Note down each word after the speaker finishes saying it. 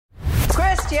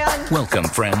Christian. Welcome,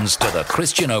 friends, to the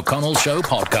Christian O'Connell Show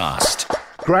podcast.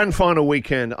 Grand final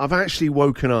weekend. I've actually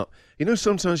woken up. You know,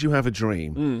 sometimes you have a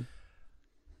dream.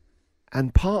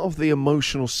 And part of the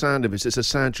emotional sand of it, it's a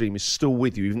sad dream, is still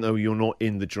with you, even though you're not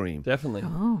in the dream. Definitely.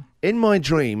 Oh. In my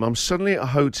dream, I'm suddenly at a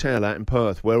hotel out in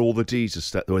Perth where all the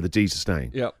D's are where the D's are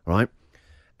staying. Yep. Right?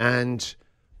 And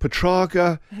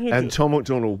Petraga and Tom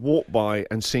McDonald walk by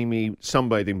and see me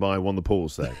sunbathing by one of the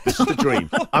pools there. This is the dream.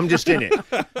 I'm just in it.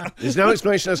 There's no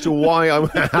explanation as to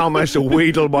how I managed to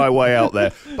wheedle my way out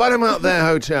there. But I'm at their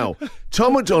hotel.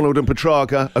 Tom McDonald and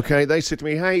Petraga, okay, they said to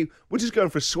me, hey, we're just going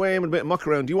for a swim and a bit of muck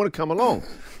around. Do you want to come along?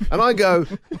 And I go,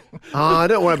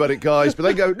 don't worry about it, guys. But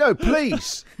they go, no,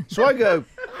 please. So I go,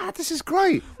 this is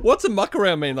great. What's a muck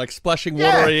around mean? Like splashing water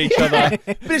at each other?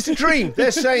 But it's a dream. They're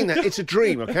saying that. It's a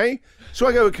dream, okay? So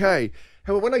I go, okay.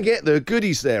 And when I get there,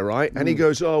 Goody's there, right? And he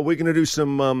goes, we're going to do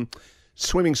some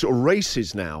swimming sort of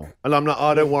races now. And I'm like,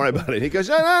 don't worry about it. He goes,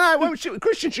 no,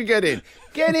 Christian should get in.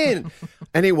 Get in.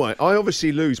 Anyway, I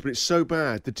obviously lose, but it's so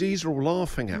bad. The D's are all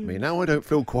laughing at me. Now I don't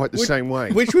feel quite the same way.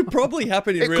 Which would probably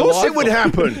happen in real life. Of course it would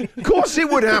happen. Of course it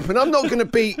would happen. I'm not going to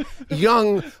beat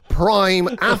young, prime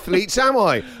athletes, am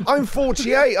I? I'm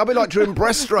 48. I'll be like doing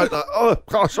breaststroke.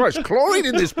 Like, sorry, it's chlorine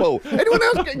in this pool. Anyone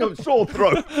else getting a sore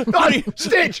throat? No,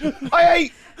 Stitch, I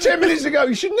ate 10 minutes ago.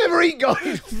 You should never eat,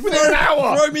 guys, within an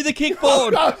hour. Throw me the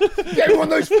kickboard. Get one of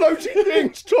those floating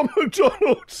things, Tom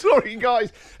McDonald. Sorry,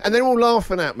 guys. And they're all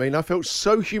laughing at me, and I felt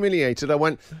so humiliated. I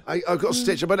went, I've got a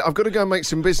Stitch. I've got to go and make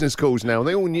some business calls now. And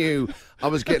they all knew I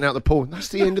was getting out the pool. And that's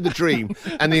the end of the dream.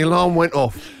 And the alarm went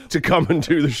off to come and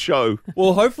do the show.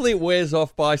 Well, hopefully it wears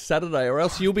off by Saturday, or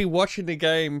else you'll be watching the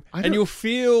game and you'll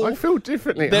feel... I feel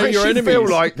differently. They're I your actually enemies. feel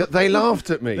like that they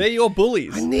laughed at me. They're your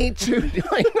bullies. I need to.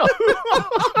 I know.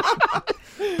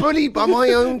 Bullied by my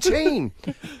own team.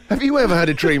 Have you ever had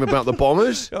a dream about the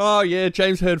Bombers? Oh, yeah,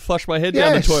 James Heard flushed my head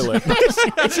down the toilet.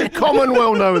 It's a common,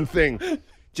 well-known thing. Do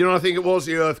you know what I think it was?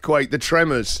 The earthquake, the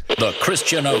tremors. The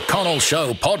Christian O'Connell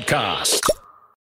Show podcast.